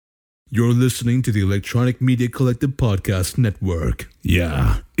You're listening to the Electronic Media Collective Podcast Network.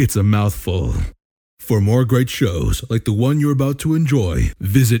 Yeah, it's a mouthful. For more great shows like the one you're about to enjoy,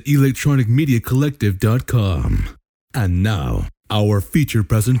 visit electronicmediacollective.com. And now, our feature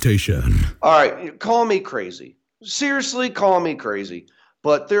presentation. All right, call me crazy. Seriously, call me crazy.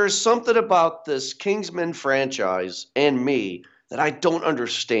 But there's something about this Kingsman franchise and me that I don't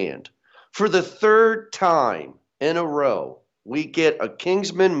understand. For the third time in a row, we get a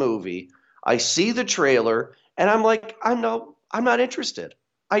Kingsman movie. I see the trailer, and I'm like, I'm not interested.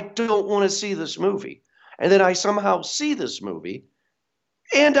 I don't want to see this movie. And then I somehow see this movie,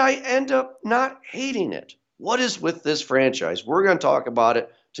 and I end up not hating it. What is with this franchise? We're going to talk about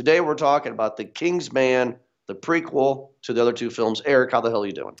it. Today we're talking about The Kingsman, the prequel to the other two films. Eric, how the hell are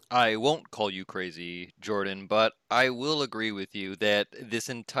you doing? I won't call you crazy, Jordan, but I will agree with you that this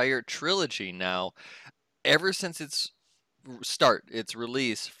entire trilogy now, ever since its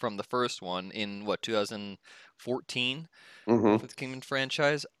release from the first one in 2014 with the Kingsman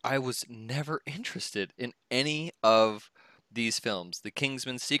franchise, I was never interested in any of these films. The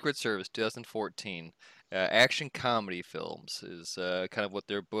Kingsman Secret Service 2014, action comedy films is kind of what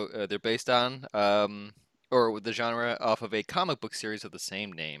they're based on, or the genre off of a comic book series of the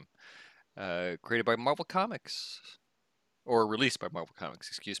same name, created by Marvel Comics, or released by Marvel Comics,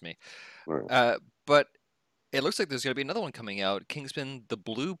 excuse me. Right. But it looks like there's going to be another one coming out, Kingsman: The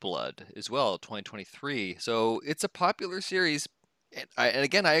Blue Blood, as well, 2023. So it's a popular series, and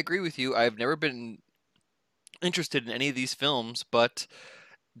again, I agree with you. I've never been interested in any of these films, but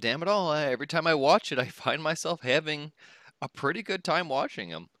damn it all, every time I watch it, I find myself having a pretty good time watching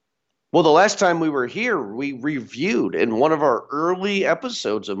them. Well, the last time we were here, we reviewed in one of our early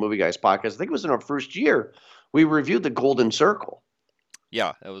episodes of Movie Guys Podcast, I think it was in our first year, we reviewed The Golden Circle.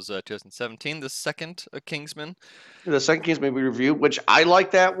 Yeah, it was 2017, the second Kingsman. The second Kingsman we reviewed, which I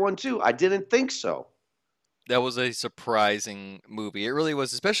like that one too. I didn't think so. That was a surprising movie. It really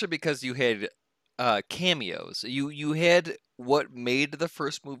was, especially because you had cameos. You had what made the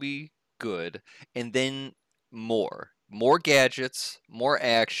first movie good, and then more gadgets, more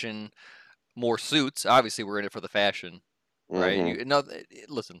action, more suits. Obviously, we're in it for the fashion, right?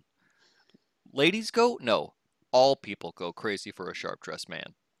 Listen, ladies go no. All people go crazy for a sharp-dressed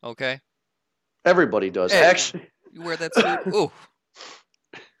man. Okay. Everybody does. Hey, Actually, you wear that suit. Ooh,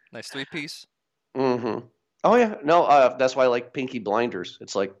 nice three-piece. Oh yeah, no, that's why I like Pinky Blinders.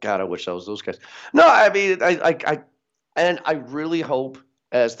 It's like, God, I wish I was those guys. No, I mean, I really hope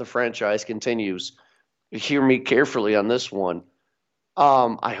as the franchise continues, hear me carefully on this one.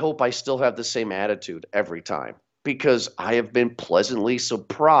 I hope I still have the same attitude every time because I have been pleasantly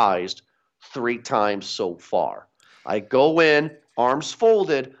surprised 3 times so far. I go in, arms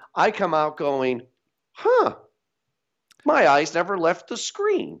folded. I come out going, my eyes never left the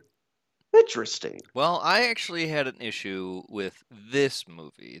screen. Interesting. Well, I actually had an issue with this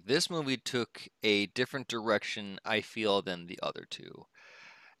movie. This movie took a different direction, I feel, than the other two.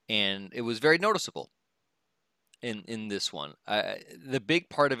 And it was very noticeable in this one. The big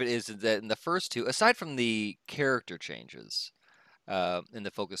part of it is that in the first two, aside from the character changes, in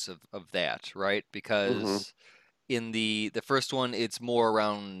the focus of that, right? Because in the first one, it's more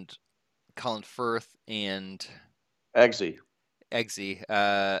around Colin Firth and Eggsy.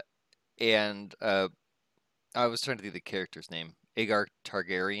 And I was trying to think of the character's name. Aegar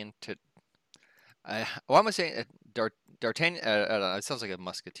Targaryen. Why am I saying D'Artagnan? I don't know. It sounds like a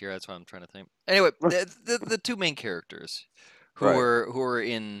musketeer. That's what I'm trying to think. Anyway, the two main characters who are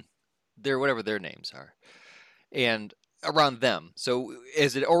in their whatever their names are, and around them. So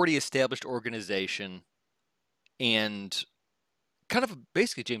as an already established organization, and kind of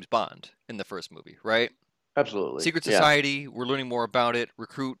basically James Bond in the first movie, right? Absolutely. Secret Society, we're learning more about it.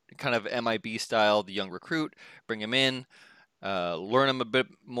 Recruit, kind of MIB style, the young recruit, bring him in, learn him a bit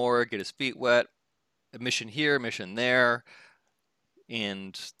more, get his feet wet. A mission here, mission there,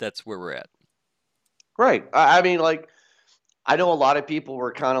 and that's where we're at. Right. I mean, like, I know a lot of people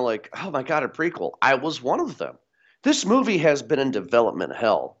were kind of like, oh my God, a prequel. I was one of them. This movie has been in development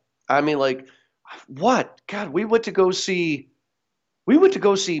hell. I mean, like, what? God, we went to go see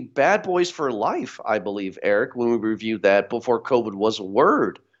Bad Boys for Life, I believe, Eric, when we reviewed that before COVID was a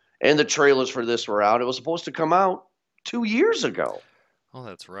word. And the trailers for this were out. It was supposed to come out 2 years ago. Oh,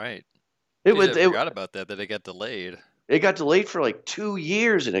 that's right. I forgot about that it got delayed. It got delayed for like 2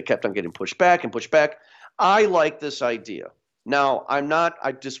 years, and it kept on getting pushed back and pushed back. I like this idea. Now,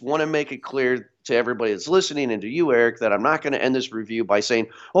 I just want to make it clear to everybody that's listening and to you, Eric, that I'm not going to end this review by saying,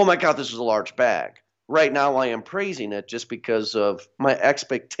 oh my God, this is a large bag. Right now, I am praising it just because of my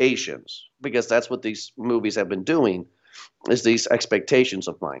expectations, because that's what these movies have been doing, is these expectations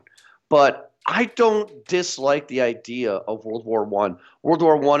of mine. but I don't dislike the idea of World War One. World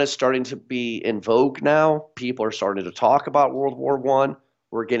War One is starting to be in vogue now. People are starting to talk about World War One.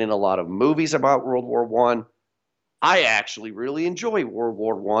 We're getting a lot of movies about World War One. I actually really enjoy World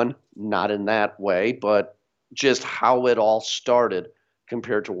War One, not in that way, but just how it all started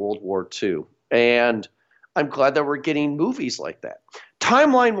compared to World War Two. And I'm glad that we're getting movies like that.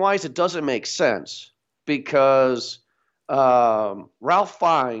 Timeline wise, it doesn't make sense because Ralph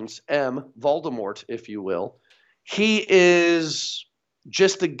Fiennes, M. Voldemort, if you will, he is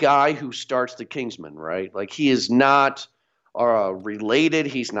just the guy who starts the Kingsman, right? Like he is not related.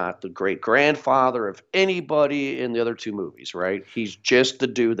 He's not the great grandfather of anybody in the other two movies, right? He's just the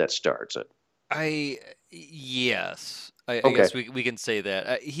dude that starts it. Yes, I Okay. guess we can say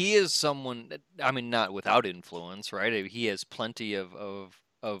that he is someone. I mean, not without influence, right? He has plenty of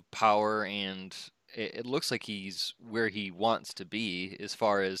power, and it looks like he's where he wants to be as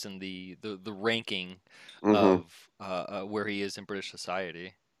far as in the ranking Mm-hmm. of where he is in British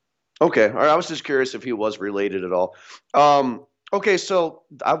society. Okay. All right. I was just curious if he was related at all. Um, okay. So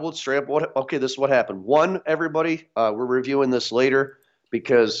I will straight up. What? Okay. This is what happened. One, everybody. We're reviewing this later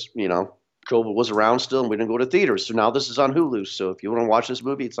because COVID was around still, and we didn't go to theaters. So now this is on Hulu. So if you want to watch this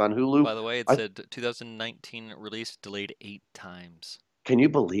movie, it's on Hulu. By the way, it I said 2019 release delayed 8 times. Can you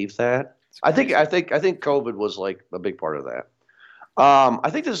believe that? It's I think. crazy. I think. I think COVID was like a big part of that. I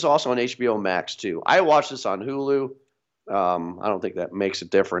think this is also on HBO Max too. I watched this on Hulu. I don't think that makes a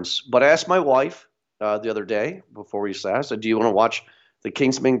difference. But I asked my wife the other day before we sat. I said, "Do you want to watch the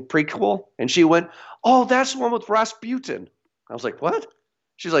Kingsman prequel?" And she went, "Oh, that's the one with Rasputin." I was like, "What?"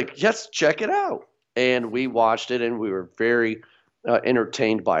 She's like, "Yes, check it out." And we watched it, and we were very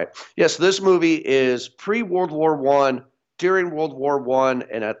entertained by it. Yes, this movie is pre World War One, during World War One,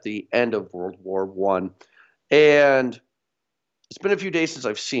 and at the end of World War One. And it's been a few days since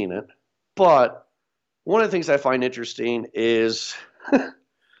I've seen it, but one of the things I find interesting is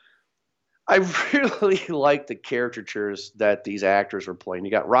I really like the caricatures that these actors were playing.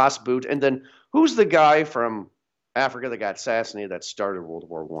 You got Ross Boot, and then who's the guy from Africa that got assassinated that started World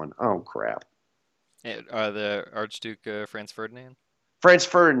War One? Oh crap, The Archduke Franz Ferdinand. Franz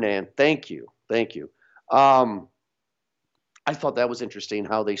Ferdinand. Thank you, thank you. Um, I thought that was interesting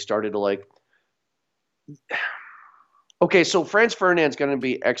how they started to like. Okay, so Franz Ferdinand's going to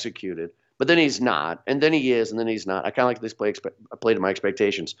be executed, but then he's not, and then he is, and then he's not. I kind of like this play to my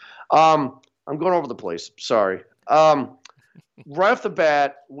expectations. I'm going over the place. Sorry. Right off the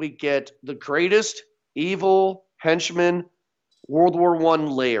bat, we get the greatest evil henchman World War One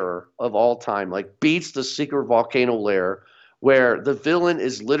lair of all time, like beats the secret volcano lair, where the villain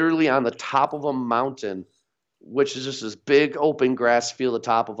is literally on the top of a mountain, which is just this big open grass field at the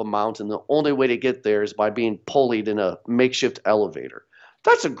top of a mountain. The only way to get there is by being pulleyed in a makeshift elevator.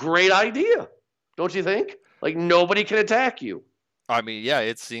 That's a great idea, don't you think? Like nobody can attack you. I mean, yeah,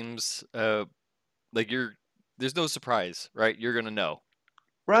 it seems like there's no surprise, right? You're gonna know,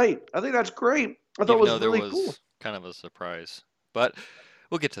 Right. I think that's great. I thought it even was though there really cool. was kind of a surprise. But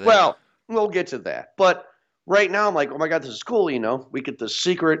we'll get to that. Well, we'll get to that. But right now, I'm like, oh my God, this is cool. We get the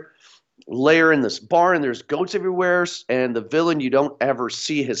secret layer in this barn, and there's goats everywhere. And the villain, you don't ever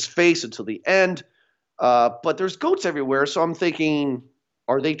see his face until the end. But there's goats everywhere. So I'm thinking,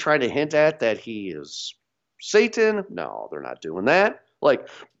 are they trying to hint at that he is Satan? No, they're not doing that. Like,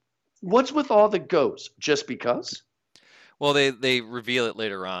 what's with all the goats? Just because? Well, they reveal it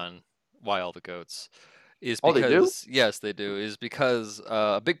later on why all the goats is Oh, they do? because yes, they do is because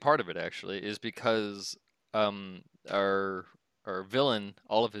a big part of it actually is because um our our villain,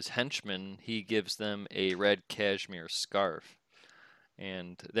 all of his henchmen, he gives them a red cashmere scarf.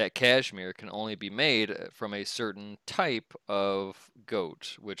 And that cashmere can only be made from a certain type of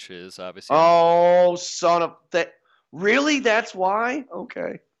goat, which is obviously Oh, son of that. Really? That's why?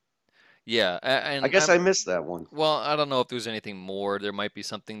 Okay. yeah, I and guess I missed that one. well, I don't know if there's anything more. There might be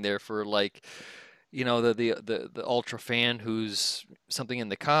something there for like, the ultra fan who's something in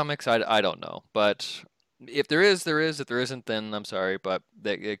the comics. I don't know, but if there is, there is. If there isn't, then I'm sorry, but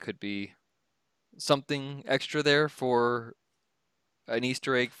that it could be something extra there for an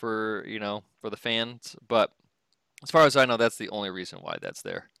Easter egg for for the fans. But as far as I know, that's the only reason why that's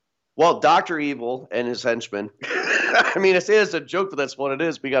there. Well, Dr. Evil and his henchmen. I mean, it is a joke, but that's what it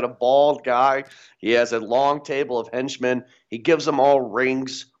is. We got a bald guy. He has a long table of henchmen. He gives them all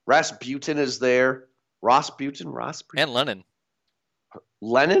rings. Rasputin is there. Rasputin? And Lenin.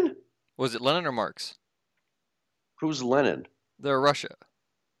 Lenin? Was it Lenin or Marx? Who's Lenin? The Russia.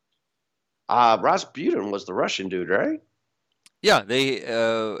 Rasputin was the Russian dude, right? Yeah, they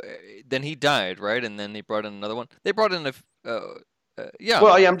then he died, right? And then they brought in another one. They brought in Yeah.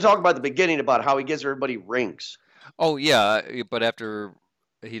 Well, yeah, I'm talking about the beginning about how he gives everybody rings. Oh, yeah. But after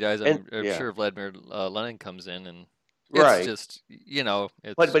he dies, And I'm yeah, sure Vladimir Lenin comes in, and it's right. just,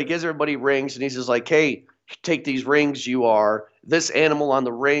 But it's he gives everybody rings, and he's just like, "Hey, take these rings. You are this animal on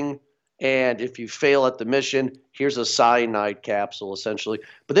the ring, and if you fail at the mission, here's a cyanide capsule, essentially."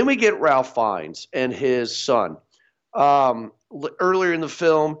 But then we get Ralph Fiennes and his son. Earlier in the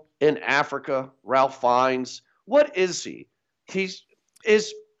film, in Africa, Ralph Fiennes. What is he? He's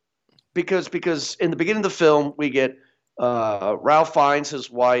is because in the beginning of the film we get Ralph Fiennes, his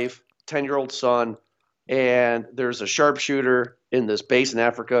wife, 10-year-old son, and there's a sharpshooter in this base in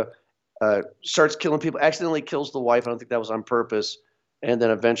Africa. Starts killing people, accidentally kills the wife. I don't think that was on purpose. And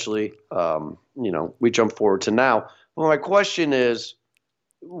then eventually, we jump forward to now. Well, my question is,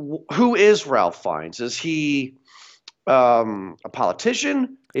 who is Ralph Fiennes? Is he a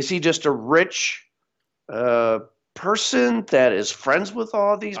politician? Is he just a rich uh, person that is friends with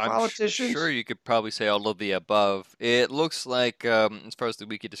all these I'm sure politicians? you could probably say all of the above. It looks like, as far as the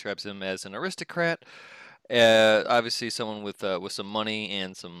wiki describes him, as an aristocrat. Obviously, someone with some money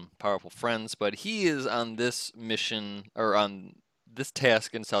and some powerful friends, but he is on this mission or on this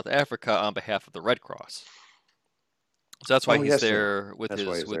task in South Africa on behalf of the Red Cross. So that's why Oh, he's yes, there that's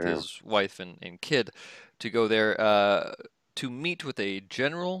why he's with there. his wife and kid to go there to meet with a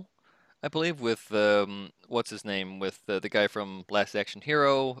general, I believe, with what's his name, with the guy from Last Action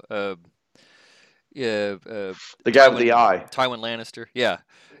Hero, yeah, The guy with the eye. Tywin Lannister, yeah,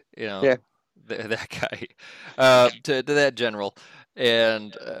 you know, Yeah. that guy, to that general,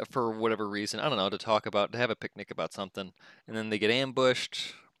 and for whatever reason, I don't know, to have a picnic about something, and then they get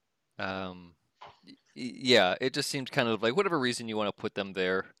ambushed. Um, yeah, it just seemed kind of like whatever reason you want to put them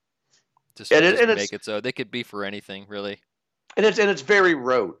there, And, it, just and make it's it so they could be for anything, really. and it's very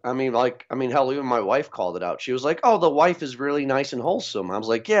rote. Hell, even my wife called it out. She was like, "Oh, the wife is really nice and wholesome." I was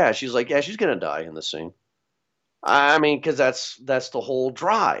like, "Yeah." She's like, "Yeah, she's gonna die in the scene." Because that's the whole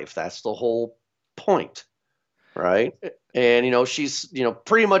drive. That's the whole point, right? And she's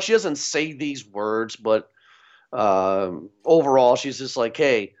pretty much she doesn't say these words, but overall, she's just like,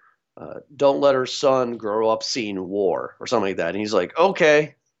 "Hey, don't let her son grow up seeing war or something like that." And he's like,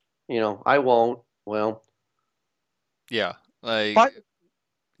 "Okay, I won't." Well, Yeah, like by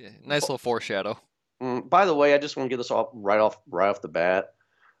yeah, nice little foreshadow. by the way, I just want to get this off right off the bat.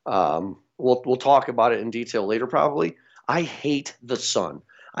 We'll talk about it in detail later, probably. I hate the son.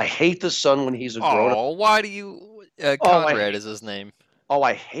 I hate the son when he's a grown up. Oh, why do you? Oh, Conrad is his name.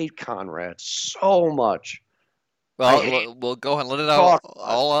 I hate Conrad so much. I Well, hate we'll go ahead and let it out talk about it.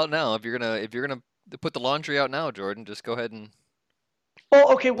 all out now. If you're gonna put the laundry out now, Jordan, just go ahead and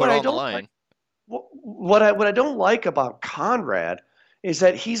Well, okay, put what it I on the don't like line. what I don't like about Conrad is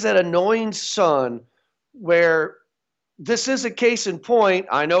that he's that annoying son where this is a case in point.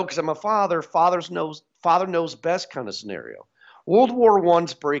 I know because I'm a father. Father knows best kind of scenario. World War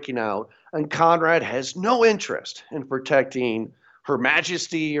One's breaking out, and Conrad has no interest in protecting Her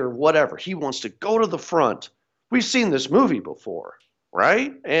Majesty or whatever. He wants to go to the front. We've seen this movie before,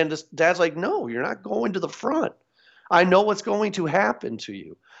 right? And this dad's like, "No, you're not going to the front. I know what's going to happen to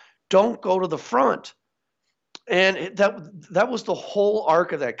you. Don't go to the front." And that was the whole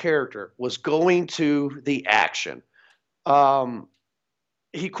arc of that character, was going to the action. Um,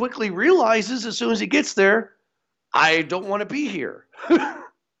 he quickly realizes as soon as he gets there, I don't want to be here.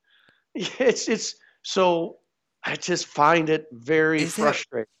 It's so I just find it very Is that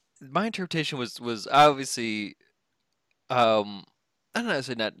frustrating. my interpretation was obviously um I don't know,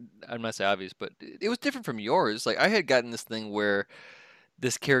 say not I'm not say obvious, but it was different from yours. Like I had gotten this thing where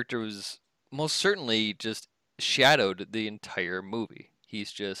this character was most certainly just shadowed the entire movie.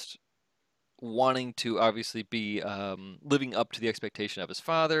 He's just wanting to obviously be living up to the expectation of his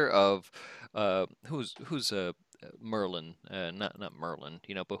father, of who's Merlin, not Merlin,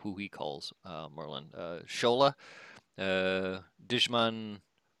 but who he calls Merlin, Shola, Dijman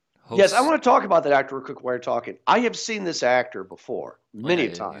Yes, I Hos. want to talk about that actor real quick while you're talking. I have seen this actor before many Yeah,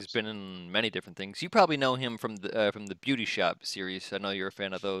 he's times. been in many different things. You probably know him from the Beauty Shop series. I know you're a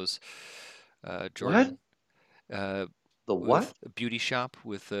fan of those, What? Jordan. Uh, The what? with Beauty Shop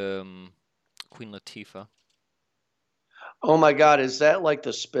with Queen Latifah. Oh my God, is that like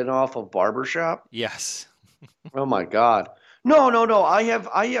the spinoff of Barbershop? Yes. Oh my God. No, no, no. I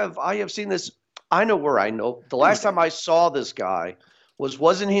have seen this. I know where I know. The He was last time I saw this guy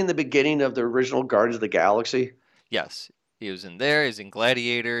wasn't he in the beginning of the original Guardians of the Galaxy? Yes, he was in there. He's in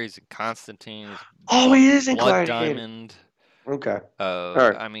Gladiator. He's in Constantine. He's Oh, he is in Blood Gladiator. Diamond. Okay. All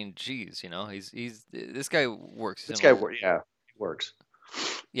right. I mean, geez, he's this guy works. He's This in guy, yeah, he works.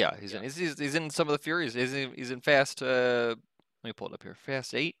 yeah, he's in some of the Furies. He's in Fast Let me pull it up here.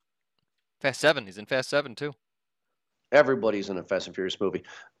 Fast 8? Fast 7. He's in Fast 7, too. Everybody's in a Fast and Furious movie.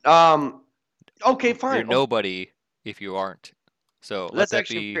 Okay, You're fine. nobody if you aren't. So let That's that actually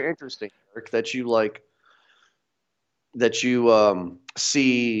be. very interesting, Eric, that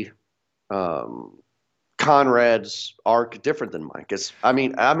see Conrad's arc different than mine. Because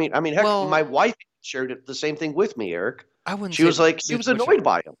heck, Well, my wife shared the same thing with me, Eric. I wouldn't She say was like, she was annoyed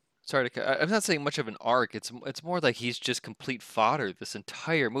by him. sorry I'm not saying much of an arc. It's more like he's just complete fodder this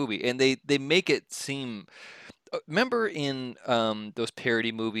entire movie, and they make it seem. Remember in those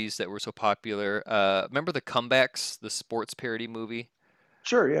parody movies that were so popular? Remember the Comebacks, the sports parody movie?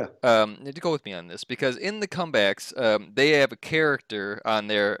 Sure, yeah. Go with me on this because in the Comebacks, they have a character on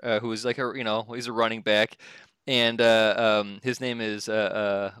there who is like he's a running back, and his name is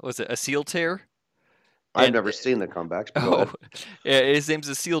was it a seal tear? I've And never seen the comebacks, but go oh, ahead. yeah, his name's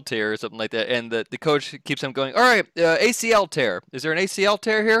a seal tear or something like that. And the coach keeps on going, all right, ACL tear. Is there an ACL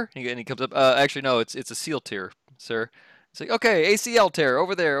tear here? And he comes up, actually, no, it's a seal tear, sir. It's like, okay, ACL tear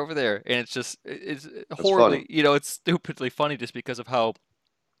over there, over there. And it's just, it's That's funny. horribly, it's stupidly funny just because of how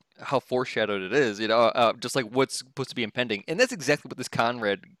foreshadowed it is, just like what's supposed to be impending. And that's exactly what this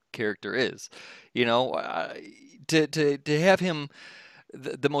Conrad character is, to have him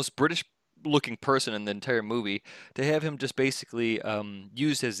the most British looking person in the entire movie, to have him just basically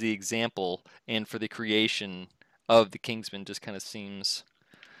used as the example and for the creation of the Kingsman just kind of seems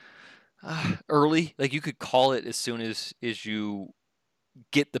early. Like you could call it as soon as you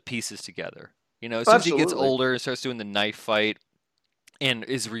get the pieces together. As soon as he gets Absolutely. older and starts doing the knife fight and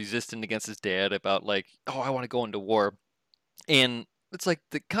is resistant against his dad about like, oh, I want to go into war. And it's like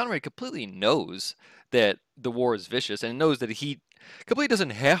the Conrad completely knows that the war is vicious and knows that he completely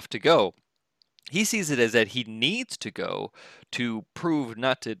doesn't have to go. He sees it as that he needs to go to prove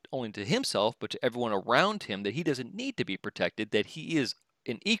not to only to himself but to everyone around him that he doesn't need to be protected, that he is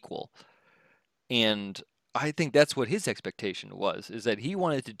an equal. And I think that's what his expectation was, is that he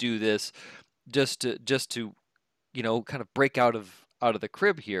wanted to do this just to kind of break out of the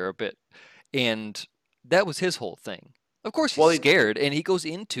crib here a bit. And that was his whole thing. Of course, he's Well, scared, and he goes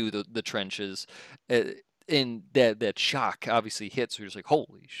into the trenches, uh, and that shock obviously hits. You're just like,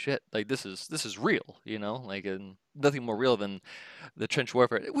 holy shit! Like this is real, like and nothing more real than the trench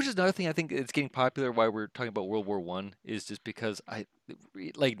warfare. Which is another thing I think it's getting popular. Why we're talking about World War One is just because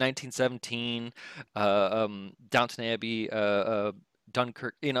like 1917, Downton Abbey,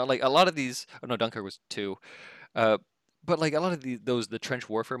 Dunkirk. Like a lot of these. Oh no, Dunkirk was two. Uh, but like a lot of the trench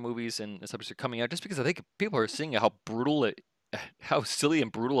warfare movies and subjects are coming out just because I think people are seeing how how silly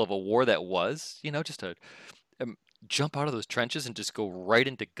and brutal of a war that was. Just to um, jump out of those trenches and just go right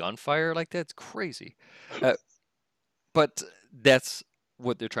into gunfire like that. It's crazy. Uh, but that's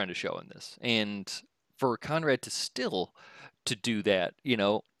what they're trying to show in this. And for Conrad to do that,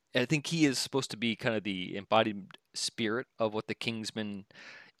 I think he is supposed to be kind of the embodied spirit of what the Kingsman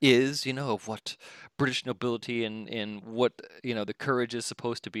is, of what British nobility and what, the courage is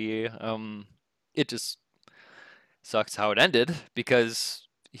supposed to be. It just sucks how it ended because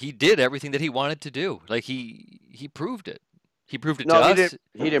he did everything that he wanted to do. Like he proved it. He proved it to no, he us. didn't.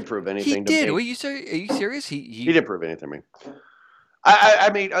 He didn't prove He anything to did. me. Are you serious? He didn't prove anything to me.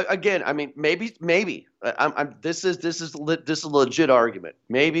 Again, maybe this is a legit argument.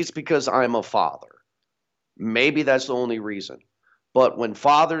 Maybe it's because I'm a father. Maybe that's the only reason. But when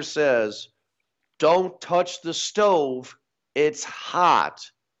father says, "Don't touch the stove, it's hot,"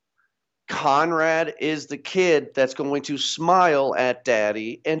 Conrad is the kid that's going to smile at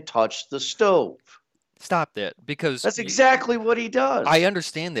daddy and touch the stove. Stop that because That's exactly what he does. I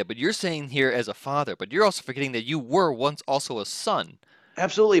understand that, but you're saying here as a father, but you're also forgetting that you were once also a son.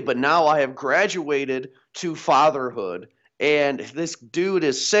 Absolutely, but now I have graduated to fatherhood, and this dude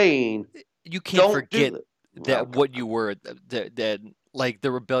is saying, You can't "Don't forget do it." that Okay. what you were, that like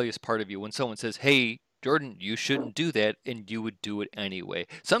the rebellious part of you when someone says, "Hey, Jordan, you shouldn't do that," and you would do it anyway.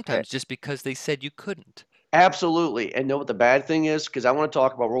 Sometimes just because they said you couldn't. Absolutely. And know what the bad thing is? Because I want to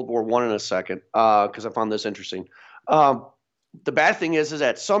talk about World War One in a second, because I found this interesting. Um, the bad thing is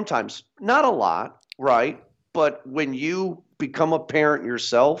that sometimes, not a lot, right? But when you become a parent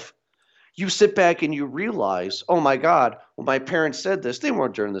yourself, you sit back and you realize, oh my God, when my parents said this, they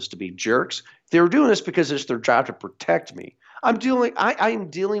weren't doing this to be jerks. They were doing this because it's their job to protect me. I am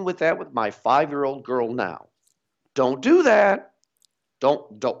dealing with that with my 5-year-old girl now. Don't do that.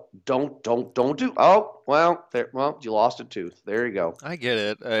 Don't do. Oh, well, you lost a tooth. There you go. I get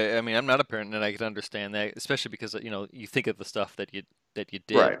it. I mean, I'm not a parent, and I can understand that, especially because you think of the stuff that you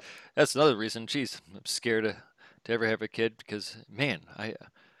did. Right. That's another reason. Geez, I'm scared to ever have a kid because, man,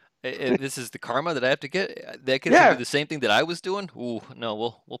 This is the karma that I have to get. That kid's gonna do Yeah. the same thing that I was doing. Ooh, no,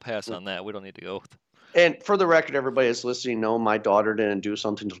 we'll pass on that. We don't need to go. And for the record, everybody that's listening, no, my daughter didn't do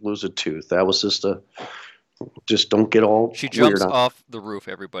something to lose a tooth. That was just don't get all She weird jumps on. off the roof.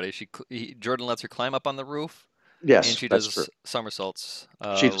 Everybody. Jordan lets her climb up on the roof, and Yes, she that's true. does somersaults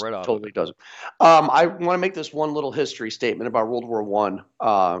She right off of totally it. doesn't. I want to make this one little history statement about World War One,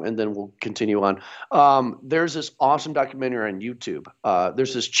 and then we'll continue on. There's this awesome documentary on YouTube.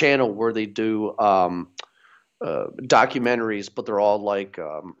 There's this channel where they do documentaries, but they're all like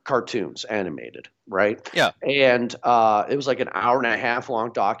cartoons, animated, right? Yeah. And it was like an hour and a half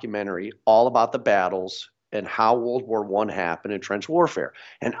long documentary all about the battles and how World War One happened in trench warfare.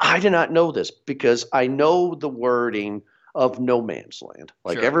 And I did not know this because I know the wording of no man's land.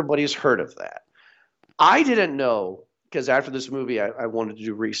 Like Sure. everybody's heard of that. I didn't know because after this movie, I wanted to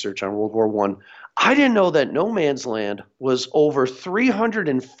do research on World War One. I didn't know that no man's land was over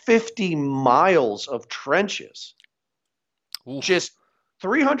 350 miles of trenches. Oof. Just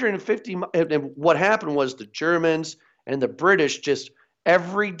 350. And what happened was the Germans and the British just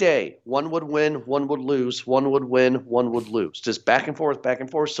every day, one would win, one would lose, one would win, one would lose, just back and forth, back and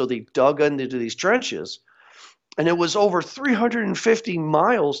forth. So they dug into these trenches, and it was over 350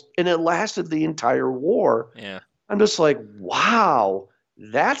 miles, and it lasted the entire war. Yeah. I'm just like, wow,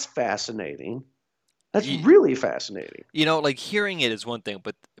 that's fascinating. That's You, really fascinating. like hearing it is one thing,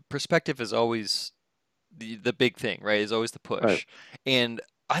 but perspective is always the big thing, right? Is always the Right. push. And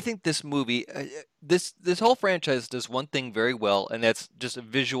I think this movie, this whole franchise does one thing very well, and that's just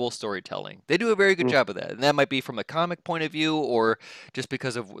visual storytelling. They do a very good Mm. job of that, and that might be from a comic point of view, or just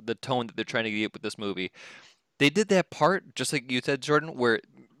because of the tone that they're trying to get with this movie. They did that part, just like you said, Jordan, where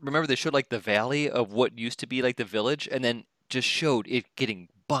remember they showed like the valley of what used to be like the village, and then just showed it getting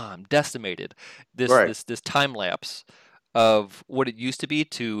bombed, decimated. This Right. this this time lapse of what it used to be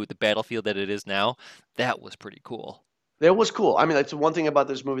to the battlefield that it is now. That was pretty cool. It was cool. I mean, that's one thing about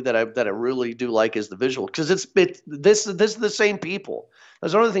this movie that I really do like is the visual because this is the same people.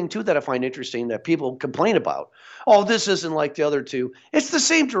 There's another thing too that I find interesting that people complain about. Oh, this isn't like the other two. It's the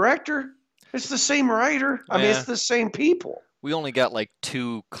same director. It's the same writer. I mean, Yeah. it's the same people. We only got like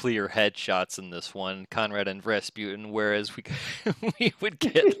two clear headshots in this one, Conrad and Rasputin, whereas we would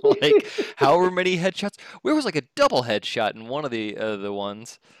get like however many headshots. There was like a double headshot in one of the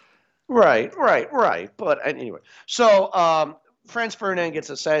ones. Right. But anyway, so Franz Ferdinand gets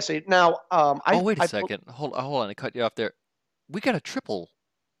assassinated. Now, Oh, wait a second. Hold on. I cut you off there. We got a triple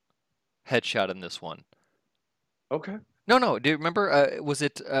headshot in this one. okay. No. Do you remember? Was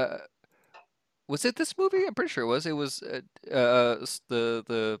it this movie? I'm pretty sure it was. It was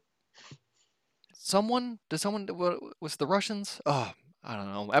the someone. Did someone was the Russians? Oh, I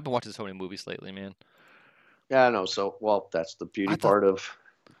don't know. I've been watching so many movies lately, man. Yeah, I know. So, well, that's the beauty I thought. part of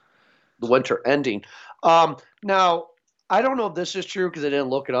the winter ending. Now, I don't know if this is true because I didn't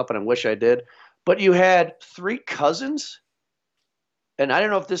look it up, and I wish I did. But you had three cousins, and I don't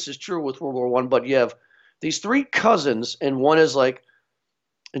know if this is true with World War One, but you have these three cousins, and one is like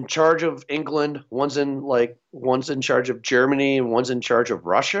in charge of England, one's in charge of Germany, and one's in charge of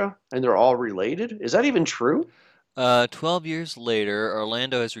Russia, and they're all related. Is that even true? 12 years later,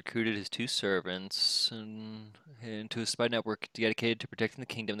 Orlando has recruited his two servants into a spy network dedicated to protecting the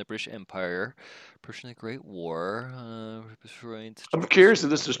kingdom, the British Empire, pushing the Great War. I'm curious if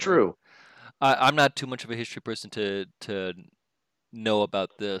this is true. I'm not too much of a history person to know about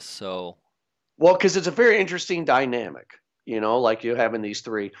this, so Well, because it's a very interesting dynamic, like you having these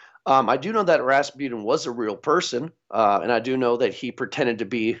three. I do know that Rasputin was a real person, and I do know that he pretended to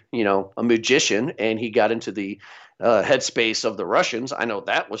be, a magician, and he got into the headspace of the Russians. I know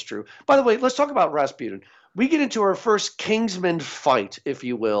that was true. By the way, let's talk about Rasputin. We get into our first Kingsman fight, if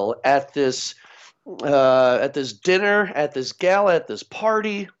you will, at this dinner, at this gala, at this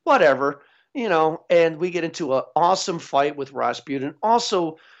party, whatever, and we get into an awesome fight with Rasputin.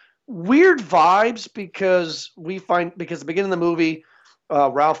 Also, weird vibes because because at the beginning of the movie,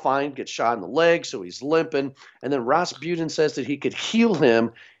 Ralph Fiennes gets shot in the leg, so he's limping, and then Rasputin says that he could heal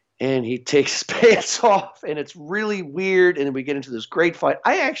him, and he takes his pants off, and it's really weird, and then we get into this great fight.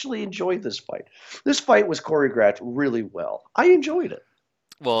 I actually enjoyed this fight. This fight was choreographed really well. I enjoyed it.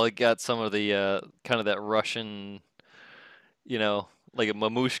 well, it got some of the kind of that Russian, like a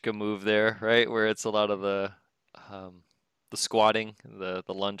mamushka move there, right? Where it's a lot of the squatting, the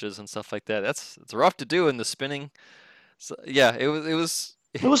lunges and stuff like that. It's rough to do in the spinning. So, yeah, it was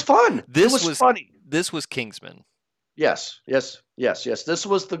It was fun. It this was was funny. this was Kingsman. Yes. This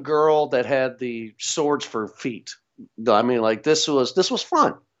was the girl that had the swords for feet. I mean, like this was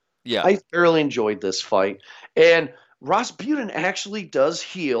fun. Yeah. I thoroughly enjoyed this fight. And Rasputin actually does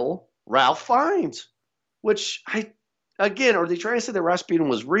heal Ralph Fiennes, which again, are they trying to say that Rasputin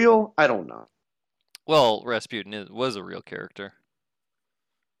was real? I don't know. Well, Rasputin was a real character.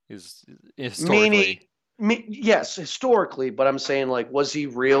 Is Meaning, historically. yes, historically, but I'm saying, like, was he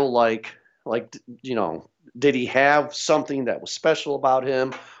real? Like, did he have something that was special about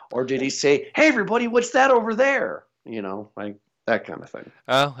him, or did he say, "Hey, everybody, what's that over there?" Like that kind of thing.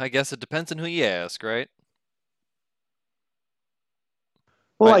 I guess it depends on who you ask, right?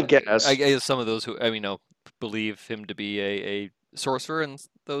 Well, I I guess. guess some of those who believe him to be a sorcerer, and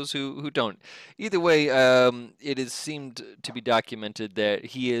those who don't. Either way, it is seemed to be documented that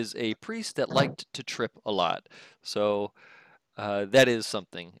he is a priest that liked to trip a lot. So that is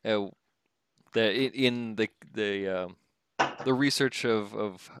something that in the research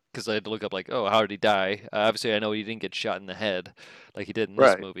of because I had to look up, like, oh, how did he die? Obviously, I know he didn't get shot in the head like he did in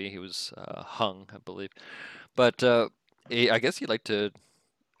this Right. movie. He was hung, I believe. But I guess he liked to.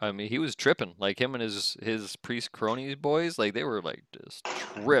 I mean, he was tripping. Like, him and his priest cronies boys, like, they were like just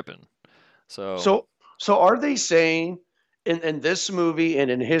tripping. So So, so are they saying in this movie and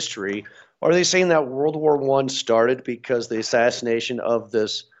in history, are they saying that World War One started because the assassination of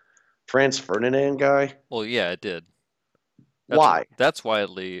this Franz Ferdinand guy? well, yeah, it did. That's Why? that's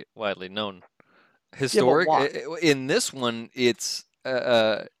widely known. Yeah, but Historic why? in this one, it's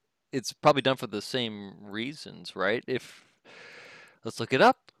probably done for the same reasons, right? If let's look it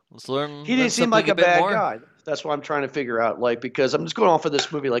up. Let's He learn didn't seem something like a a bit bad more. guy. That's what I'm trying to figure out. Like, because I'm just going off of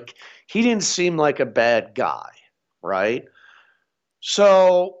this movie. Like, he didn't seem like a bad guy, right?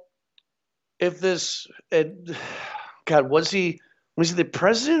 So, if God, was he the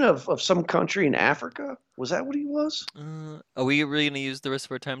president of some country in Africa? Was that what he was? Are we really going to use the rest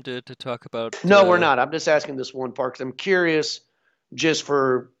of our time to talk about? No, we're not. I'm just asking this one part because I'm curious, just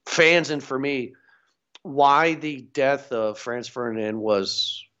for fans and for me, why the death of Franz Ferdinand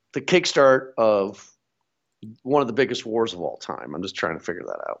was the kickstart of one of the biggest wars of all time. I'm just trying to figure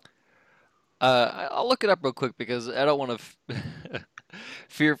that out. I'll look it up real quick because I don't want to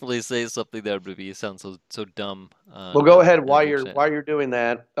fearfully say something that would be sound so dumb Well, go on ahead on while the you're internet. while you're doing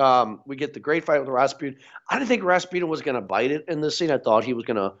that. We get the great fight with Rasputin. I didn't think Rasputin was going to bite it in this scene. I thought he was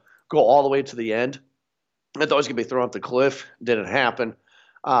going to go all the way to the end. I thought he was going to be thrown off the cliff. Didn't happen.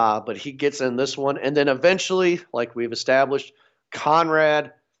 But he gets in this one, and then eventually, like we've established,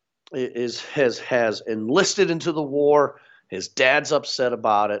 Conrad has enlisted into the war. His dad's upset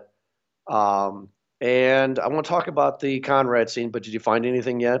about it. And I want to talk about the Conrad scene, but did you find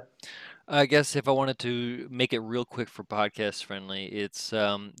anything yet? I guess if I wanted to make it real quick for podcast friendly, it's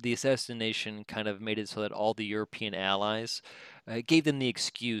the assassination kind of made it so that all the European allies gave them the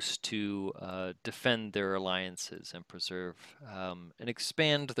excuse to defend their alliances and preserve and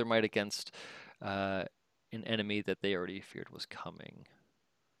expand their might against an enemy that they already feared was coming.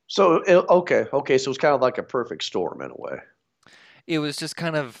 So okay, so it's kind of like a perfect storm in a way. It was just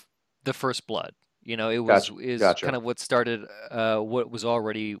kind of the first blood. It Gotcha, is gotcha. kind of what started what was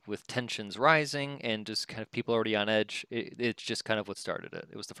already with tensions rising and just kind of people already on edge. It's just kind of what started it.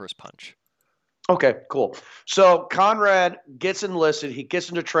 It was the first punch. Okay, cool. So Conrad gets enlisted. He gets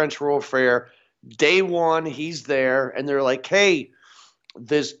into trench warfare. Day one, he's there, and they're like, "Hey,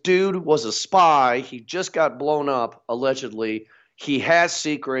 this dude was a spy. He just got blown up, allegedly. He has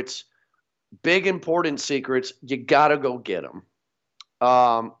secrets, big important secrets. You gotta go get him."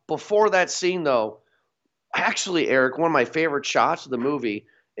 Before that scene, though, actually, Eric, one of my favorite shots of the movie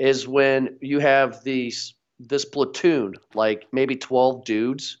is when you have this platoon, like maybe 12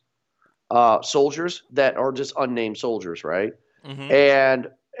 dudes, soldiers that are just unnamed soldiers, right? Hmm.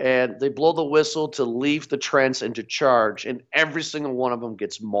 And they blow the whistle to leave the trench and to charge, and every single one of them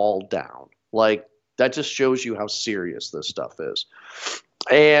gets mauled down. Like, that just shows you how serious this stuff is.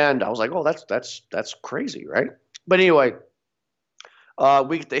 And I was like, oh, that's crazy, right? But anyway,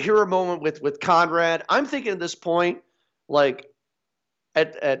 we get the hero moment with Conrad. I'm thinking at this point, like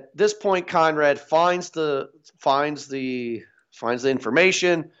at this point, Conrad finds the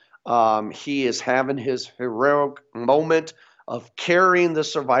information. He is having his heroic moment of carrying the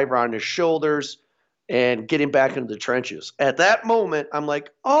survivor on his shoulders and getting back into the trenches. At that moment, I'm like,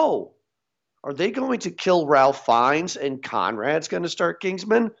 oh, are they going to kill Ralph Fiennes and Conrad's going to start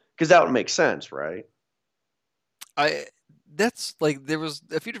Kingsman? Because that would make sense, right? I That's like there was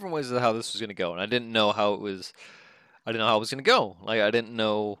a few different ways of how this was going to go, and I didn't know how it was. I didn't know how it was going to go. Like, I didn't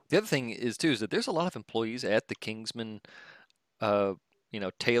know. The other thing is too is that there's a lot of employees at the Kingsman, uh,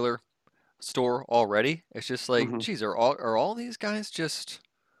 Taylor store already. It's just like, Mm-hmm. geez, are all these guys just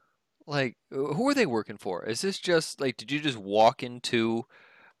like who are they working for? Is this just like did you just walk into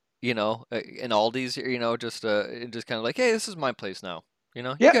in Aldi's, just kind of like, hey, this is my place now.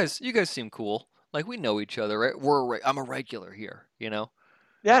 Yeah. You guys seem cool. Like we know each other, right? I'm a regular here.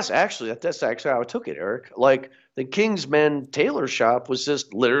 Yes, actually, that's actually how I took it, Eric. Like the Kingsmen tailor shop was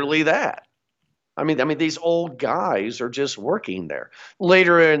just literally that. I mean, these old guys are just working there.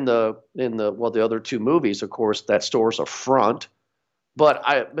 Later the other two movies, of course, that store's a front. But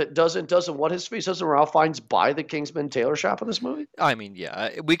doesn't what his face doesn't Ralph Fiennes buy the Kingsman tailor shop in this movie? I mean,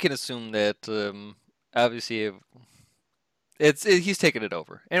 yeah, we can assume that obviously he's taken it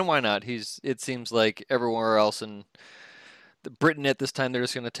over, and why not? It seems like everywhere else in Britain at this time they're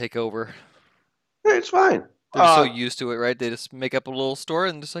just going to take over. It's fine. They're so used to it, right? They just make up a little store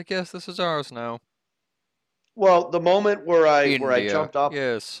and just like, yes, this is ours now. Well, the moment where I India, jumped up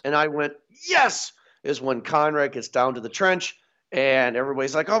yes. and I went, yes, is when Conrad gets down to the trench and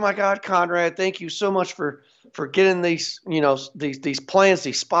everybody's like, oh my God, Conrad, thank you so much for getting these, these plans,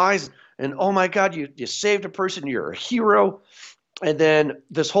 these spies. And oh my God, you saved a person. You're a hero. And then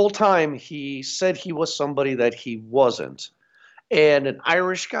this whole time he said he was somebody that he wasn't. And an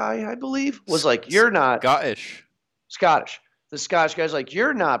Irish guy, I believe, was like, you're not. Scottish. The Scottish guy's like,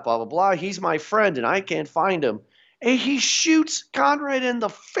 you're not, blah, blah, blah. He's my friend and I can't find him. And he shoots Conrad in the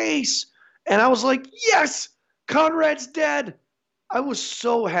face. And I was like, yes, Conrad's dead. I was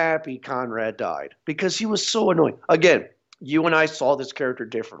so happy Conrad died because he was so annoying. Again, you and I saw this character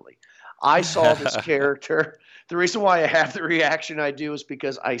differently. I saw this character. The reason why I have the reaction I do is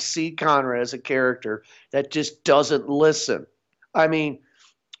because I see Conrad as a character that just doesn't listen. I mean,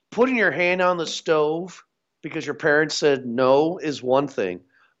 putting your hand on the stove because your parents said no is one thing.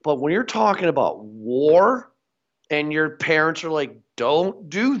 But when you're talking about war and your parents are like, don't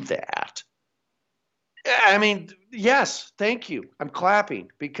do that. I mean, yes, thank you. I'm clapping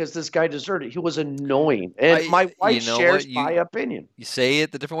because this guy deserved it. He was annoying. And my wife shares my opinion. You say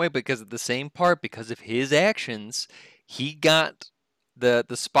it the different way because of the same part, because of his actions, he got the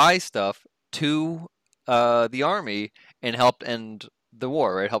spy stuff to the army and helped end the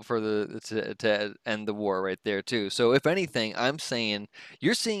war, right? Helped to end the war right there too. So if anything, I'm saying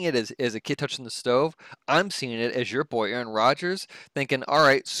you're seeing it as a kid touching the stove. I'm seeing it as your boy Aaron Rodgers thinking, all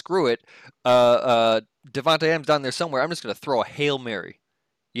right, screw it. Devontae Adams down there somewhere. I'm just gonna throw a Hail Mary.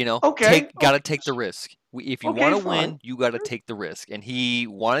 Gotta take the risk. If you want to win, you got to take the risk. And he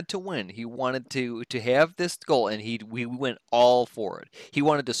wanted to win. He wanted to have this goal, and we went all for it. He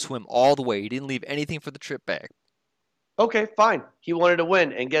wanted to swim all the way. He didn't leave anything for the trip back. Okay, fine. He wanted to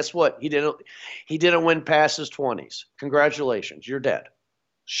win, and guess what? He didn't win past his 20s. Congratulations, you're dead.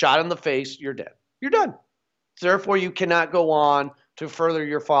 Shot in the face, you're dead. You're done. Therefore, you cannot go on to further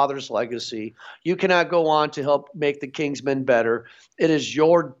your father's legacy. You cannot go on to help make the Kingsmen better. It is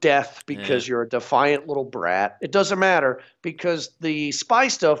your death because you're a defiant little brat. It doesn't matter because the spy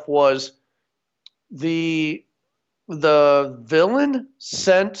stuff was the villain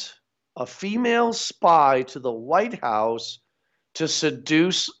sent a female spy to the White House to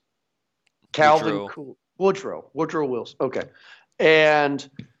seduce Calvin Woodrow Wilson. Okay. And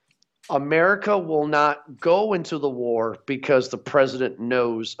America will not go into the war because the president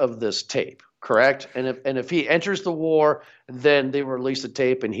knows of this tape, correct? And if he enters the war, then they release the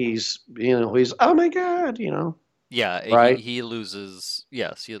tape and he's oh my God, Yeah, right? He loses.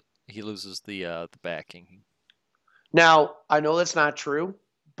 Yes, he loses the backing. Now, I know that's not true,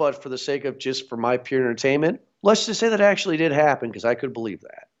 but for the sake of just for my pure entertainment, let's just say that actually did happen because I could believe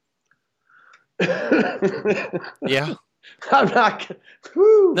that. Yeah. I'm not.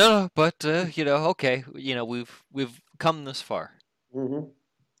 No, but okay, we've come this far. Mm-hmm.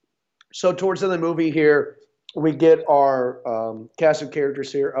 So towards the end of the movie here, we get our cast of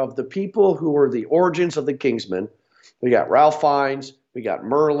characters here of the people who were the origins of the Kingsmen. We got Ralph Fiennes, we got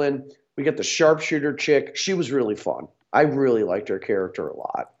Merlin, we got the sharpshooter chick. She was really fun. I really liked her character a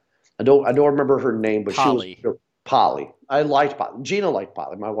lot. I don't remember her name, but Polly. She was Polly. I liked Polly. Gina liked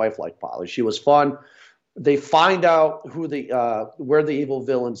Polly. My wife liked Polly. She was fun. They find out where the evil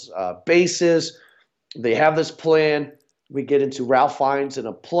villain's base is. They have this plan. We get into Ralph Fiennes in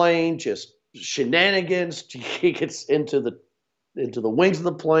a plane, just shenanigans. He gets into the wings of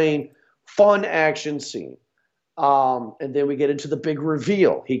the plane. Fun action scene. And then we get into the big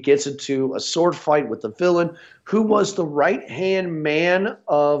reveal. He gets into a sword fight with the villain, who was the right-hand man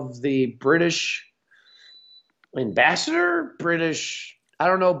of the British ambassador, I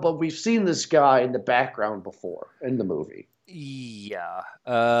don't know, but we've seen this guy in the background before in the movie. Yeah.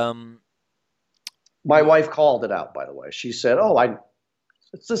 My wife called it out, by the way. She said,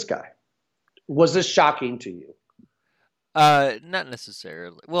 it's this guy. Was this shocking to you? Not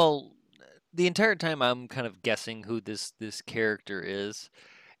necessarily. Well, the entire time I'm kind of guessing who this character is.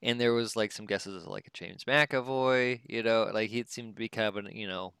 and there was like some guesses like a James McAvoy, like he seemed to be kind of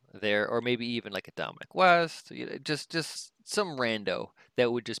an, there, or maybe even like a Dominic West, just some rando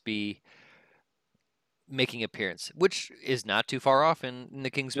that would just be making appearance, which is not too far off in the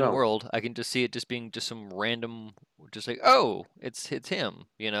Kingsman No. world. I can just see it just being just some random, just like, oh, it's him,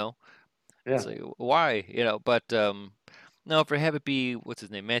 Yeah. It's like, why, but no, for have it be what's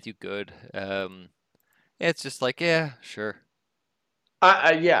his name, Matthew Good, it's just like, yeah, sure.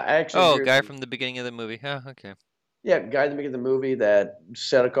 I actually Oh, agree with guy you. from the beginning of the movie. Yeah, okay. Yeah, guy in the beginning of the movie that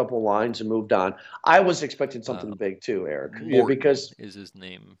said a couple lines and moved on. I was expecting something big too, Eric. Yeah, Morton is his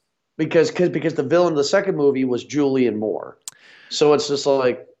name. because the villain of the second movie was Julian Moore. So it's just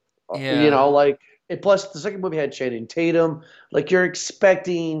like, Yeah. like, and plus the second movie had Channing Tatum. Like you're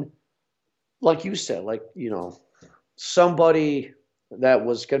expecting, like you said, like, somebody that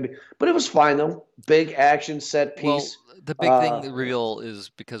was going to be, but it was fine though. Big action set Well, piece. the big thing, the reveal is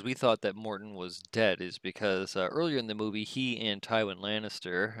because we thought that Morton was dead, is because earlier in the movie, he and Tywin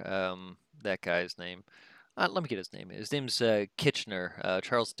Lannister, that guy's name, let me get his name. His name's Kitchener,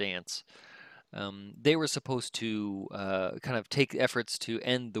 Charles Dance. They were supposed to kind of take efforts to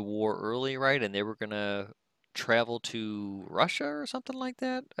end the war early, right? And they were gonna travel to Russia or something like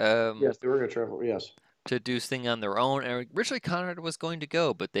that. Yes, they were going to travel. Yes. To do this thing on their own. And originally Conrad was going to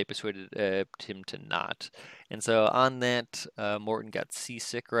go, but they persuaded him to not. And so on that, Morton got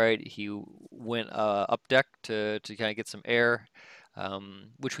seasick, right? He went up deck to kind of get some air,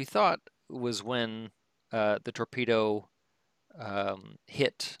 which we thought was when the torpedo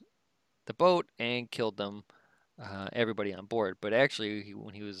hit the boat and killed them, everybody on board. But actually,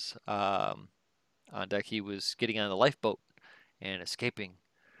 when he was on deck, he was getting on the lifeboat and escaping.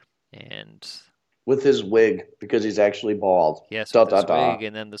 And With his wig, because he's actually bald. yes, Da with da his da. wig,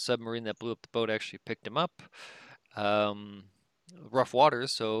 and then the submarine that blew up the boat actually picked him up. Rough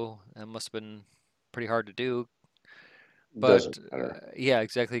waters, so that must have been pretty hard to do. But Doesn't matter. yeah,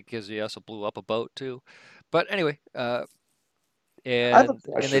 exactly, because he also blew up a boat too. But anyway, I have a and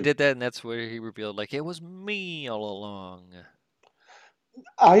they question. did that, and that's where he revealed, like, it was me all along.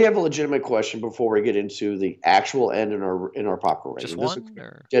 I have a legitimate question before we get into the actual end in our popcorn rating. Just one,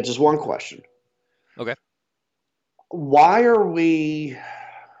 or Yeah, just one question. okay. Why are we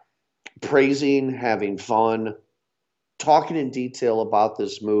praising, having fun, talking in detail about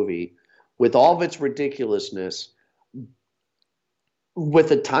this movie with all of its ridiculousness, with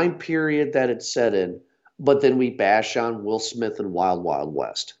the time period that it's set in, but then we bash on Will Smith and Wild Wild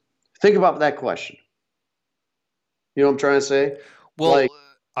West? Think about that question. You know what I'm trying to say? Well, Like,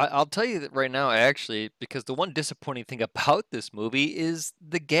 I'll tell you that right now, actually, because the one disappointing thing about this movie is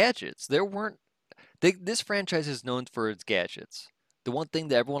the gadgets. There weren't. This franchise is known for its gadgets. The one thing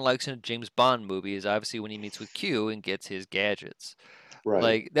that everyone likes in a James Bond movie is obviously when he meets with Q and gets his gadgets. right.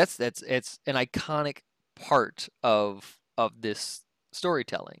 Like that's it's an iconic part of this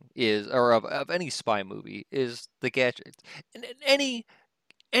storytelling is, or of any spy movie, is the gadgets. And in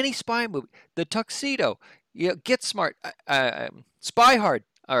any spy movie, the tuxedo, Get Smart, Spy Hard.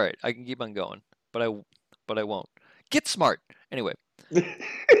 All right, I can keep on going, but I won't. Get Smart. Anyway,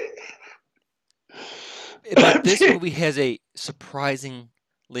 but this movie has a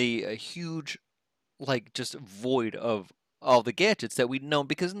surprisingly a huge, like, just void of all the gadgets that we'd known,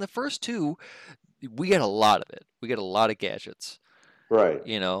 because in the first two we get a lot of it. We get a lot of gadgets, Right.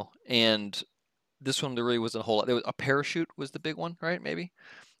 And this one there really wasn't a whole lot. There was a parachute was the big one, right? Maybe,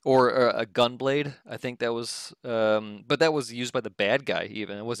 or a gun blade. I think that was, but that was used by the bad guy.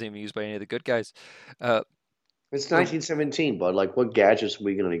 Even it wasn't even used by any of the good guys. It's Or 1917, bud. Like, what gadgets are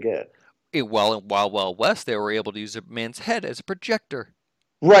we going to get? Well, in Wild Wild West, they were able to use a man's head as a projector.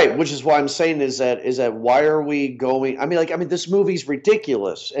 Right, which is why I'm saying is that why are we going? I mean, this movie's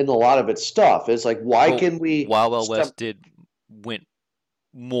ridiculous and a lot of its stuff. It's like, why But can we Wild Wild step? West did went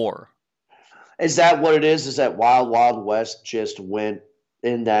more. Is that what it is? Is that Wild Wild West just went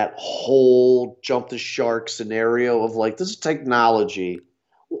in that whole jump the shark scenario of like, this is technology?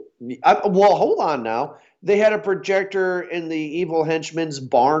 Well, hold on now. They had a projector in the evil henchman's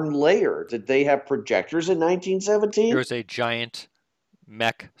barn lair. Did they have projectors in There 1917? was a giant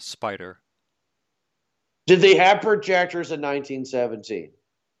mech spider. Did they have projectors in 1917?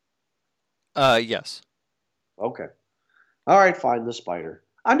 Yes. Okay. All right, fine, the spider.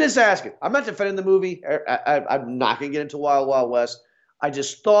 I'm just asking. I'm not defending the movie. I'm not going to get into Wild Wild West. I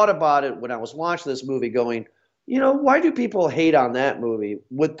just thought about it when I was watching this movie going, why do people hate on that movie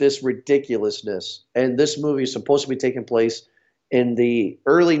with this ridiculousness? And this movie is supposed to be taking place in the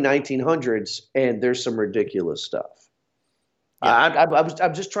early 1900s, and there's some ridiculous stuff. Yeah.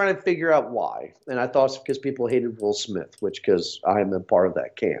 I'm just trying to figure out why, and I thought it's because people hated Will Smith, which because I'm a part of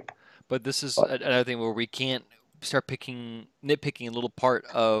that camp. But this is But another thing where we can't start nitpicking a little part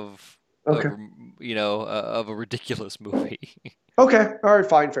of okay, of a ridiculous movie. okay, all right,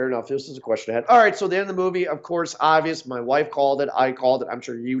 fine, fair enough. This is a question ahead. All right, so the end of the movie, of course, obvious. My wife called it. I called it. I'm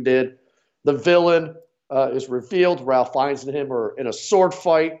sure you did. The villain is revealed. Ralph Fiennes and him are in a sword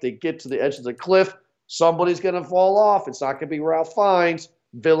fight. They get to the edge of the cliff. Somebody's going to fall off. It's not going to be Ralph Fiennes.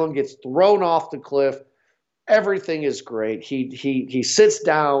 Villain gets thrown off the cliff. Everything is great. He sits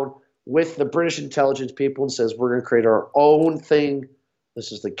down with the British intelligence people and says, "We're going to create our own thing.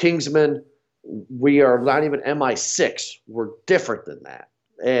 This is the Kingsmen. We are not even MI6. We're different than that."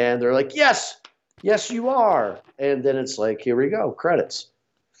 And they're like, "Yes, yes, you are." And then it's like, here we go, credits.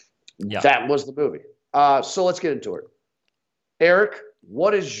 Yeah. That was the movie. So let's get into it. Eric,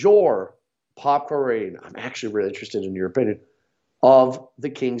 what is your popcorn rating? I'm actually really interested in your opinion of The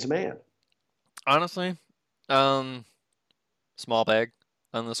King's Man. Honestly, small bag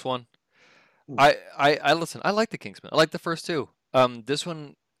on this one. Hmm. I listen. I like the Kingsman. I like the first two. This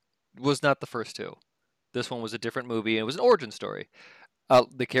one was not the first two. This one was a different movie. It was an origin story.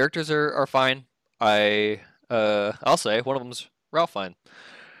 The characters are fine. I'll say one of them's Ralph Fine.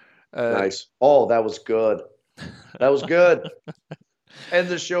 Nice. Oh, that was good. That was good. End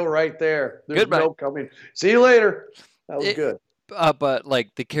the show right there. There's Goodbye. no coming. See you later. That was It, good. but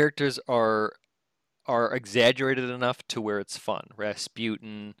like the characters are exaggerated enough to where it's fun.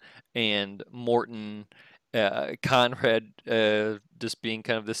 Rasputin and Morton, Conrad, just being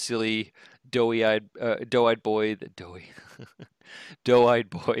kind of the silly, doe-eyed boy, doe-eyed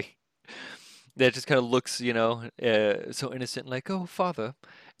boy that just kind of looks, so innocent, like, oh, father.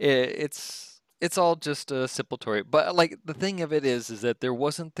 It's all just a simple story. But like the thing of it is that there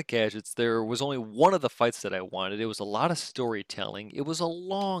wasn't the gadgets. There was only one of the fights that I wanted. It was a lot of storytelling. It was a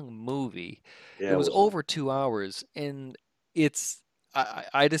long movie. Yeah, It it was was long. over 2 hours, and it's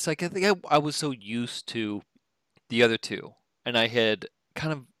I just like I think I was so used to the other two, and I had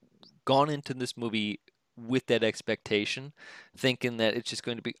kind of gone into this movie with that expectation, thinking that it's just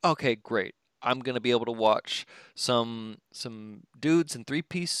going to be okay, great. I'm gonna be able to watch some dudes in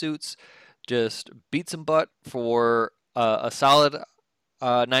three-piece suits just beat some butt for a solid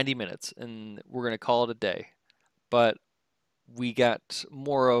 90 minutes, and we're gonna call it a day. But we got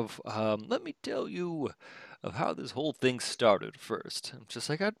more of let me tell you of how this whole thing started first. I'm just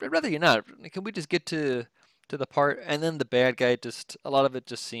like I'd rather you not. Can we just get to the part? And then the bad guy just a lot of it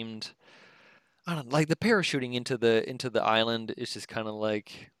just seemed I don't know, like the parachuting into the island is just kind of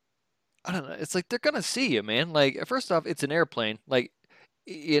like I don't know. It's like they're gonna see you, man. Like first off, it's an airplane. Like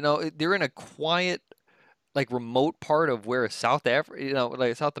they're in a quiet, like remote part of where South Africa,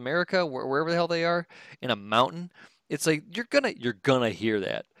 like South America, wherever the hell they are, in a mountain. It's like you're gonna hear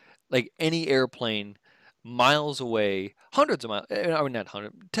that. Like any airplane, miles away, hundreds of miles. I mean, not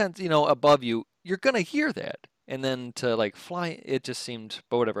hundred, tens, above you. You're gonna hear that. And then to like fly, it just seemed.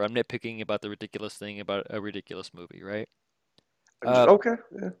 But whatever. I'm nitpicking about the ridiculous thing about a ridiculous movie, right? Uh, Okay.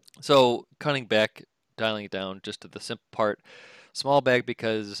 Yeah. so cutting back, dialing it down just to the simple part, small bag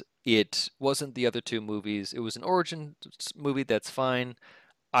because it wasn't the other two movies. It was an origin movie that's fine.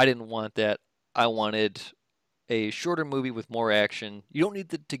 I didn't want that. I wanted a shorter movie with more action. You don't need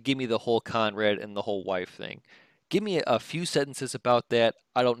to give me the whole Conrad and the whole wife thing. Give me a few sentences about that.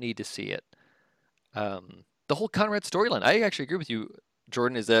 I don't need to see it. The whole Conrad storyline, I actually agree with you,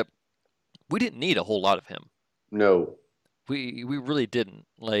 Jordan, is that we didn't need a whole lot of him. No. We really didn't.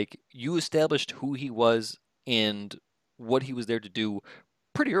 Like you established who he was and what he was there to do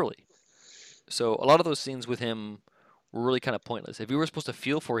pretty early. So a lot of those scenes with him were really kind of pointless. If you were supposed to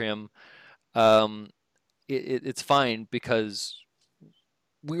feel for him, um, it's fine because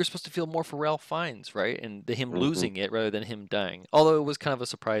we were supposed to feel more for Ralph Fiennes, right? And him Mm-hmm. losing it rather than him dying. Although it was kind of a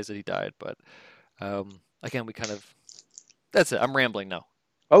surprise that he died, but again, we kind of that's it. I'm rambling now.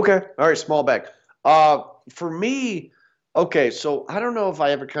 Okay. All right. Small bag. For me, okay. So I don't know if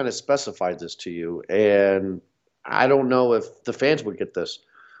I ever kind of specified this to you, and I don't know if the fans would get this.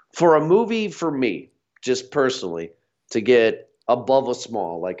 For a movie, for me, just personally, to get above a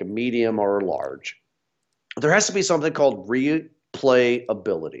small, like a medium or a large, there has to be something called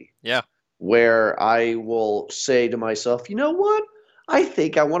replayability, Yeah. where I will say to myself, you know what? I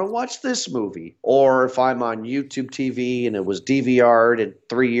think I want to watch this movie. Or if I'm on YouTube TV and it was DVR'd and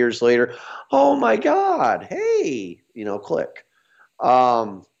 3 years later, oh my God, hey, click.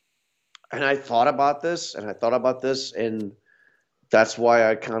 Um, and I thought about this and I thought about this, and that's why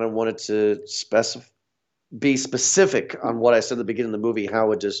I kind of wanted to be specific on what I said at the beginning of the movie,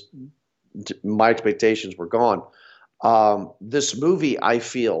 how it just, my expectations were gone. This movie, I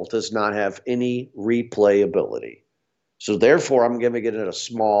feel, does not have any replayability. So therefore, I'm giving it a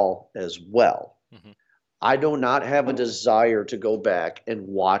small as well. Mhm. I do not have a desire to go back and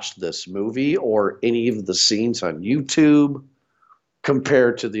watch this movie or any of the scenes on YouTube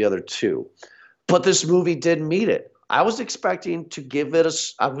compared to the other two. But this movie did meet it. I was expecting to give it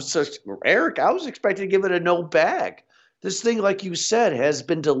Eric, I was expecting to give it a no bag. This thing, like you said, has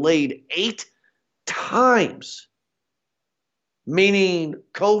been delayed 8 times, meaning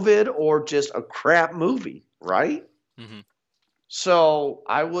COVID or just a crap movie, right? Mhm. So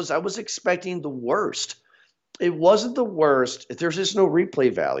I was expecting the worst. It wasn't the worst. There's just no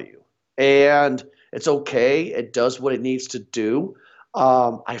replay value, and it's okay. It does what it needs to do.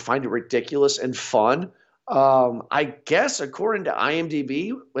 I find it ridiculous and fun. I guess according to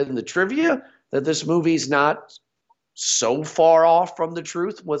IMDb in the trivia, that this movie's not so far off from the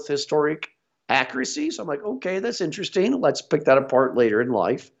truth with historic accuracy. So I'm like, okay, that's interesting. Let's pick that apart later in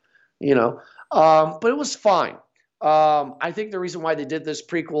life, you know. But it was fine. I think the reason why they did this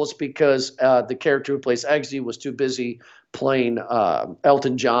prequel is because the character who plays Eggsy was too busy playing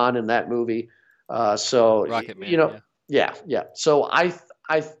Elton John in that movie. So Rocket Man, you know, yeah. So I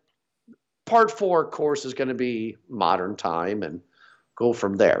part 4, of course, is going to be modern time and go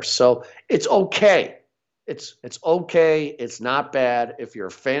from there. So it's okay. It's okay. It's not bad. If you're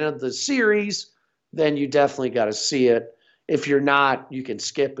a fan of the series, then you definitely got to see it. If you're not, you can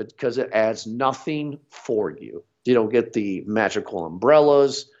skip it because it adds nothing for you. You don't get the magical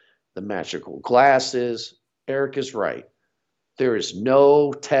umbrellas, the magical glasses. Eric is right. There is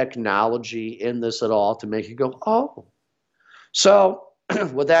no technology in this at all to make you go, oh. So,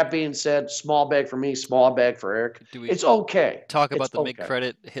 with that being said, small bag for me, small bag for Eric. Do we It's okay. talk It's about the okay.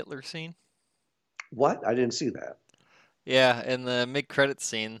 mid-credit Hitler scene? What? I didn't see that. Yeah, in the mid-credit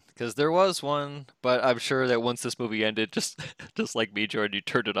scene, because there was one, but I'm sure that once this movie ended, just like me, Jordan, you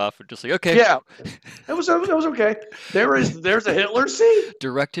turned it off and just like, okay. Yeah, it was okay. There's a Hitler scene.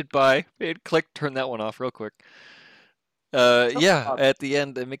 Directed by, and click, turn that one off real quick. Yeah, at the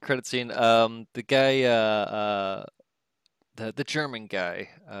end, the mid-credit scene, the guy, the German guy,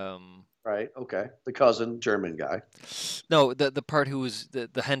 Right. Okay. The cousin German guy. no, the part who was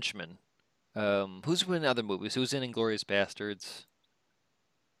the henchman, who's in other movies? Who's in Inglourious Bastards?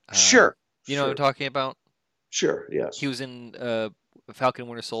 Sure. You know what I'm talking about? Sure. Yes. He was in Falcon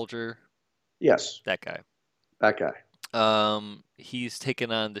Winter Soldier. Yes. That guy. That guy. He's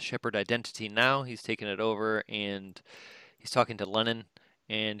taken on the Shepard identity now. He's taken it over, and he's talking to Lenin,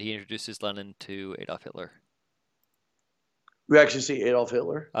 and he introduces Lenin to Adolf Hitler. We actually see Adolf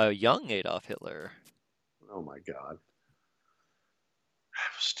Hitler. A young Adolf Hitler. Oh my God.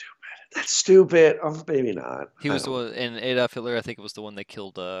 Stupid. That's stupid. Oh, maybe not. He was the one, and Adolf Hitler, I think it was the one that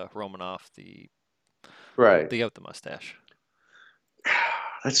killed Romanov, the guy with the mustache.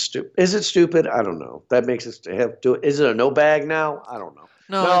 That's stupid. Is it stupid? I don't know. That makes it have to. Is it a no bag now? I don't know.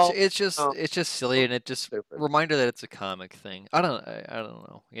 No, it's just silly, and it just reminder that it's a comic thing. I don't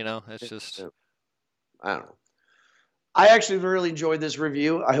know. You know, it's just. I don't know. I actually really enjoyed this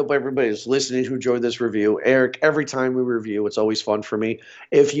review. I hope everybody who's listening who enjoyed this review. Eric, every time we review, it's always fun for me.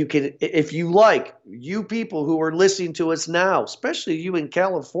 If you like, you people who are listening to us now, especially you in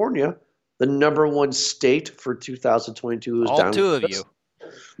California, the #1 state for 2022 is all down. 2 of you.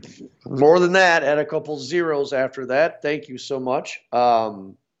 More than that, add a couple zeros after that. Thank you so much.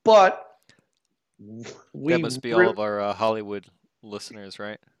 But that must be all of our Hollywood listeners,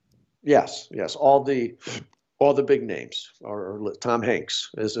 right? Yes, all the big names. Or Tom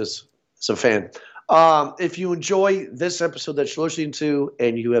Hanks is a fan. If you enjoy this episode that you're listening to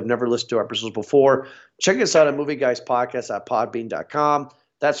and you have never listened to our episodes before, check us out at movieguyspodcast.podbean.com.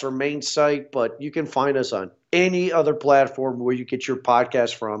 That's our main site, but you can find us on any other platform where you get your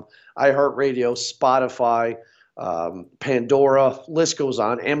podcast from. iHeartRadio, Spotify, Pandora, list goes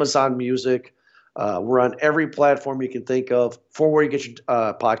on, Amazon Music. We're on every platform you can think of for where you get your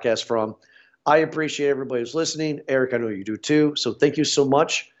podcast from. I appreciate everybody who's listening. Eric, I know you do too. So thank you so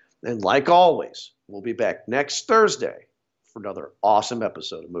much. And like always, we'll be back next Thursday for another awesome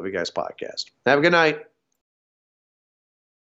episode of Movie Guys Podcast. Have a good night.